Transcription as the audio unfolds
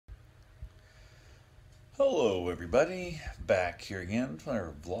Hello everybody, back here again for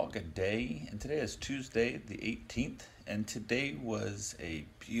our vlog a day, and today is Tuesday the 18th, and today was a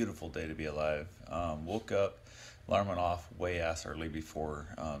beautiful day to be alive. Woke up, alarm went off way ass early before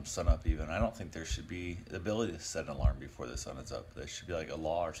sun up even. I don't think there should be the ability to set an alarm before the sun is up. There should be like a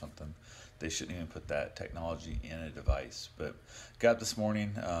law or something. They shouldn't even put that technology in a device. But got up this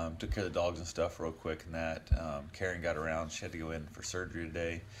morning, took care of the dogs and stuff real quick, and that Karen got around. She had to go in for surgery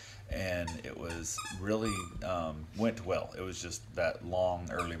today, and it was really went well. It was just that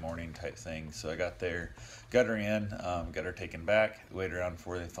long early morning type thing. So I got there, got her in, got her taken back, waited around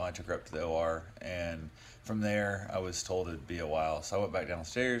before they finally took her up to the OR, and from there I was told it'd be a while. So I went back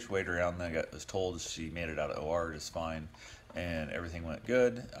downstairs, waited around, then was told she made it out of OR just fine, and everything went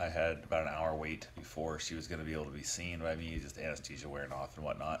good. I had about an hour wait before she was going to be able to be seen by me, just anesthesia wearing off and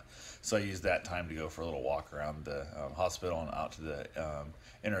whatnot. So I used that time to go for a little walk around the hospital and out to the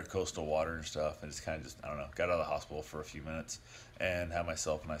intercoastal water and stuff, and just kind of I don't know, got out of the hospital for a few minutes and had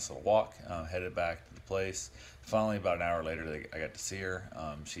myself a nice little walk, headed back to the place. Finally, about an hour later, I got to see her.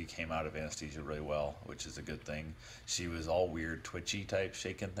 She came out of anesthesia really well, which is a good thing. She was all weird, twitchy type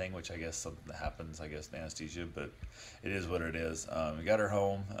shaking thing, which I guess something that happens, I guess, in anesthesia, but it is what it is. We got her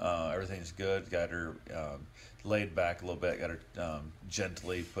home. Everything's good. Got her laid back a little bit. Got her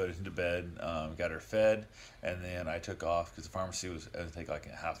gently put into bed. Got her fed, and then I took off because the pharmacy was going to take like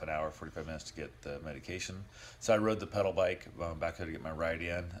a half an hour, 45 minutes to get the medication. So I rode the pedal bike back there to get my ride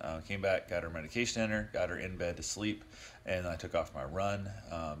in. Came back, got her medication in her, got her in bed to sleep, and I took off my run.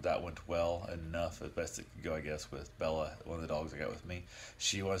 That went well enough, as best it could go, I guess, with Bella, one of the dogs I got with me.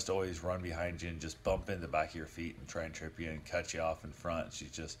 She wants to always run behind you and just bump in the back of your feet and try and trip you and cut you off in front.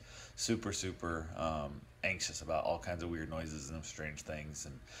 She's just super anxious about all kinds of weird noises and strange things.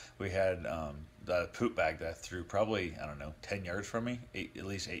 And we had the poop bag that I threw probably, I don't know, 10 yards from me, at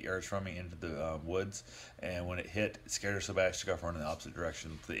least 8 yards from me into the woods. And when it hit, it scared her so bad she took off running in the opposite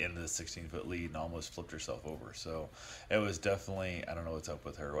direction to the end of the 16-foot lead and almost flipped herself over. So it was definitely, I don't know what's up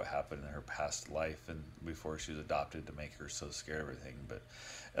with her, what happened in her past life and before she was adopted to make her so scared of everything. But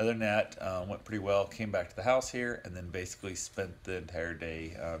other than that, went pretty well. Came back to the house here and then basically spent the entire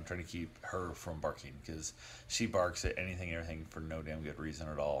day trying to keep her from barking, because she barks at anything and everything for no damn good reason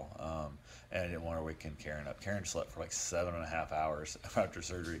at all. And I didn't want to waken Karen up. Karen slept for like 7.5 hours after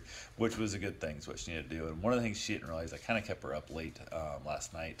surgery, which was a good thing. It's what she needed to do. And one of the things she didn't realize, I kind of kept her up late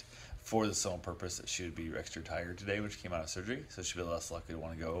last night for the sole purpose that she would be extra tired today when she came out of surgery, so she'd be less likely to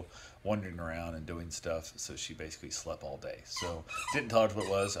want to go wandering around and doing stuff. So she basically slept all day. So didn't tell her what it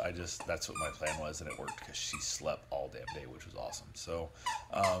was. That's what my plan was, and it worked because she slept all damn day, which was awesome. So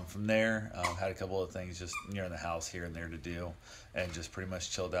from there, had a couple of things just near the house here and there to do, and just pretty much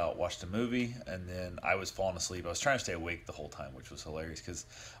chilled out, watched a movie, and then I was falling asleep. I was trying to stay awake the whole time, which was hilarious because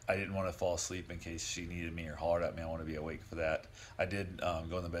I didn't want to fall asleep in case she needed me or hollered at me. I want to be awake for that. I did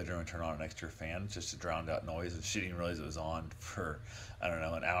go in the bedroom and turn on an extra fan just to drown out noise, and she didn't realize it was on for, I don't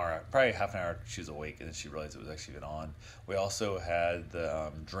know, an hour, probably half an hour. She was awake, and then she realized it was actually been on. We also had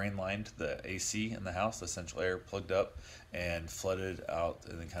the drain line to the AC in the house, the central air, plugged up and flooded out,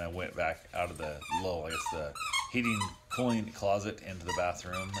 and then kind of went back out of the I guess the heating cooling closet into the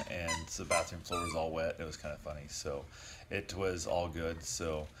bathroom, and so the bathroom floor was all wet. It was kind of funny, so it was all good.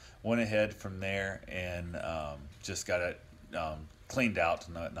 So went ahead from there and just got it cleaned out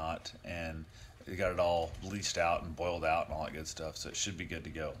and whatnot, and got it all bleached out and boiled out and all that good stuff, so it should be good to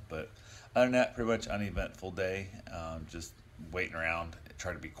go. But other than that, pretty much uneventful day. Just waiting around,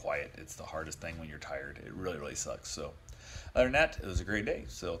 try to be quiet. It's the hardest thing when you're tired. It really sucks. So other than that, it was a great day.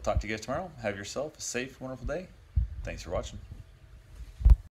 So talk to you guys tomorrow. Have yourself a safe, wonderful day. Thanks for watching.